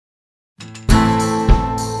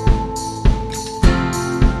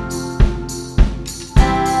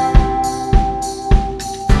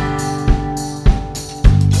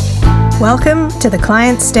Welcome to the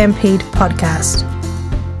Client Stampede podcast.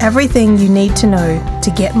 Everything you need to know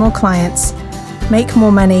to get more clients, make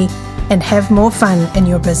more money, and have more fun in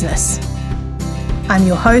your business. I'm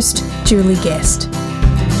your host, Julie Guest.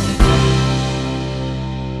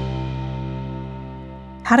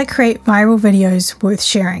 How to create viral videos worth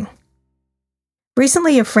sharing.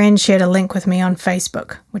 Recently, a friend shared a link with me on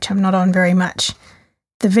Facebook, which I'm not on very much.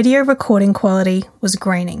 The video recording quality was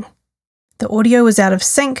graining. The audio was out of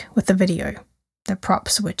sync with the video. The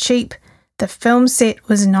props were cheap. The film set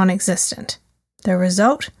was non-existent. The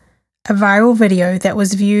result? A viral video that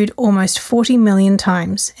was viewed almost 40 million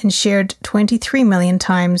times and shared 23 million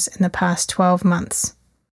times in the past 12 months.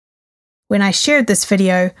 When I shared this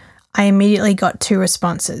video, I immediately got two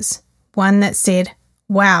responses. One that said,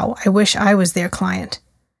 "Wow, I wish I was their client."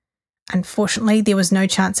 Unfortunately, there was no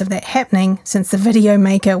chance of that happening since the video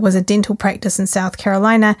maker was a dental practice in South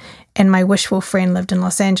Carolina and my wishful friend lived in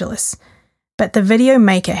Los Angeles. But the video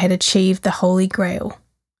maker had achieved the holy grail,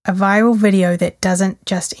 a viral video that doesn't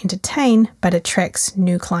just entertain but attracts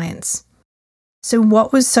new clients. So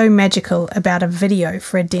what was so magical about a video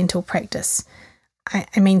for a dental practice?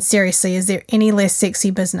 I mean, seriously, is there any less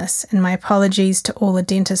sexy business? And my apologies to all the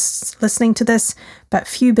dentists listening to this, but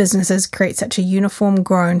few businesses create such a uniform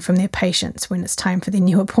groan from their patients when it's time for their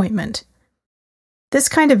new appointment. This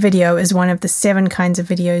kind of video is one of the 7 kinds of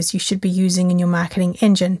videos you should be using in your marketing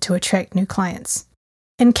engine to attract new clients.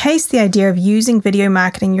 In case the idea of using video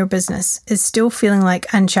marketing in your business is still feeling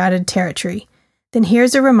like uncharted territory, then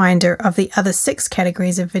here's a reminder of the other 6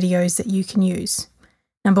 categories of videos that you can use.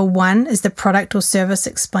 Number 1 is the product or service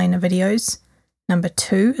explainer videos. Number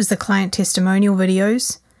 2 is the client testimonial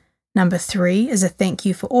videos. Number 3 is a thank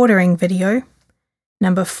you for ordering video.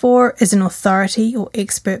 Number 4 is an authority or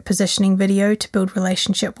expert positioning video to build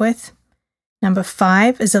relationship with. Number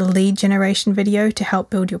 5 is a lead generation video to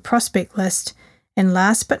help build your prospect list. And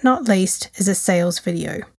last but not least is a sales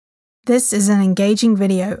video. This is an engaging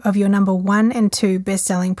video of your number 1 and 2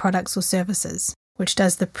 best-selling products or services, which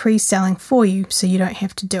does the pre-selling for you so you don't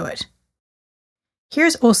have to do it.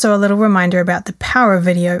 Here's also a little reminder about the power of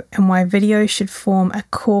video and why video should form a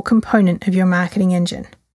core component of your marketing engine.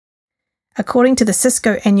 According to the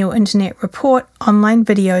Cisco Annual Internet Report, online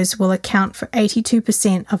videos will account for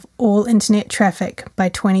 82% of all internet traffic by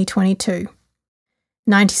 2022.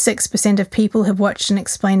 96% of people have watched and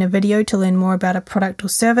explained a video to learn more about a product or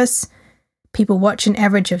service. People watch an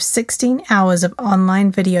average of 16 hours of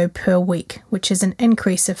online video per week, which is an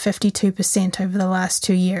increase of 52% over the last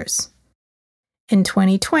 2 years. In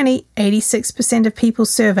 2020, 86% of people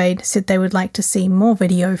surveyed said they would like to see more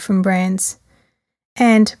video from brands.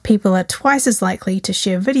 And people are twice as likely to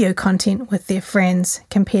share video content with their friends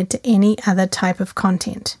compared to any other type of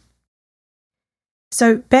content.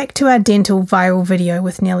 So back to our dental viral video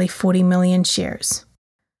with nearly 40 million shares.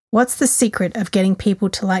 What's the secret of getting people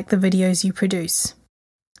to like the videos you produce?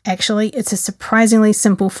 Actually, it's a surprisingly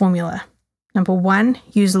simple formula. Number 1,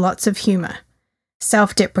 use lots of humor.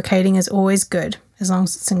 Self-deprecating is always good, as long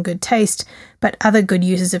as it's in good taste, but other good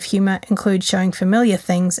uses of humor include showing familiar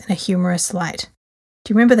things in a humorous light.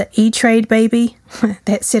 Do you remember the E-Trade baby?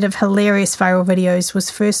 That set of hilarious viral videos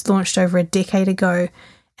was first launched over a decade ago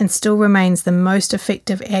and still remains the most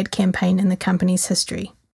effective ad campaign in the company's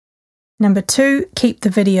history. Number 2, keep the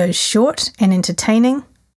videos short and entertaining.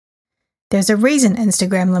 There's a reason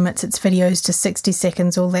Instagram limits its videos to 60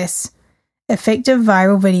 seconds or less. Effective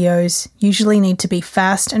viral videos usually need to be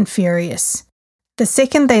fast and furious. The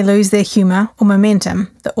second they lose their humor or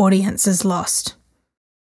momentum, the audience is lost.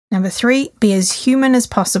 Number 3, be as human as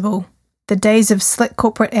possible. The days of slick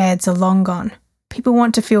corporate ads are long gone. People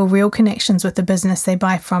want to feel real connections with the business they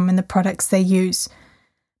buy from and the products they use.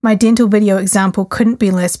 My dental video example couldn't be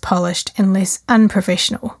less polished and less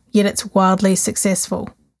unprofessional, yet it's wildly successful.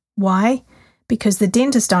 Why? Because the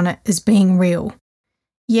dentist on it is being real.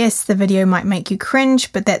 Yes, the video might make you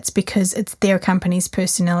cringe, but that's because it's their company's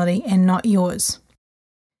personality and not yours.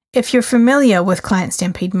 If you're familiar with Client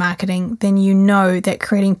Stampede marketing, then you know that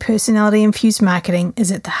creating personality-infused marketing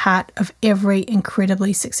is at the heart of every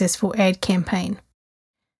incredibly successful ad campaign.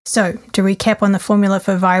 So, to recap on the formula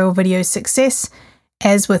for viral video success,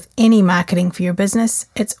 as with any marketing for your business,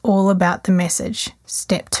 it's all about the message.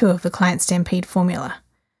 Step 2 of the Client Stampede formula.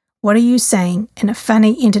 What are you saying in a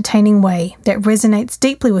funny, entertaining way that resonates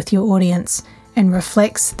deeply with your audience and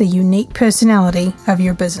reflects the unique personality of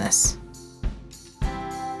your business?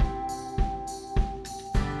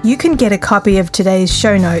 You can get a copy of today's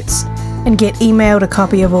show notes and get emailed a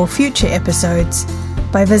copy of all future episodes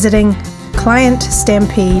by visiting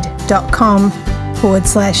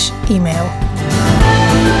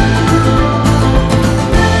clientstampede.com/email.